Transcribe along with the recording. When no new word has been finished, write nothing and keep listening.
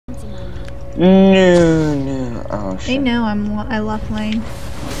No. Oh shit. They know I left lane.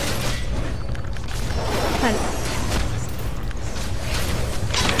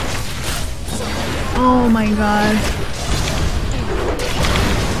 Oh my god.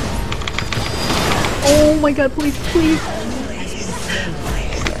 Oh my god, please, please.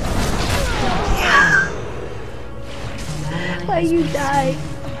 Why you died?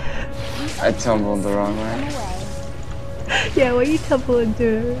 I tumbled the wrong way. Yeah, why you tumble into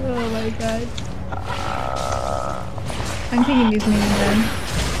it? Oh my god. I'm taking these minions then.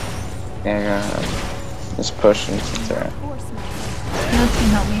 Yeah, go ahead. Just push into turret. No, can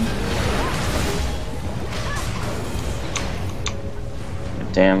help me.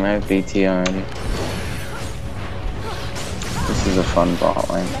 Damn, I have BT already. This is a fun bot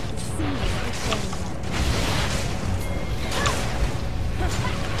lane.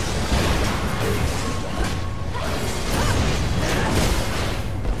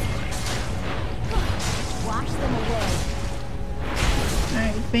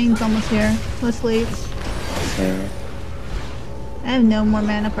 Alright, Bane's almost here. Let's leave. Yeah. I have no more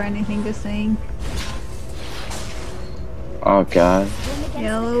mana for anything, just saying. Oh god.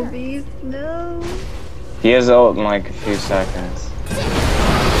 Yellow beast, no. He has ult in like a few seconds.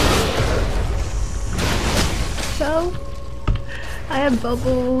 So, I have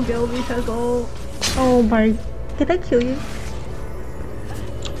bubble, yellow beast has ult. Oh my, did I kill you?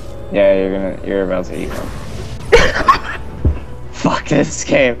 Yeah, you're about to eat him. Fuck this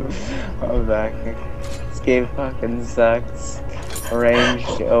game. I'm back. This game fucking sucks.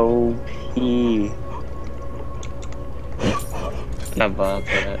 Ranged OP. Not bad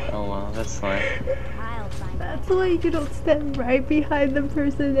for it. Oh wow, that's fine. That's why you don't stand right behind the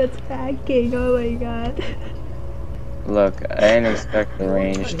person that's hacking. Oh my god. Look, I didn't expect the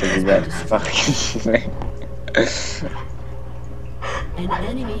range to be that fucking thing. An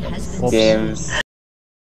enemy has been Game's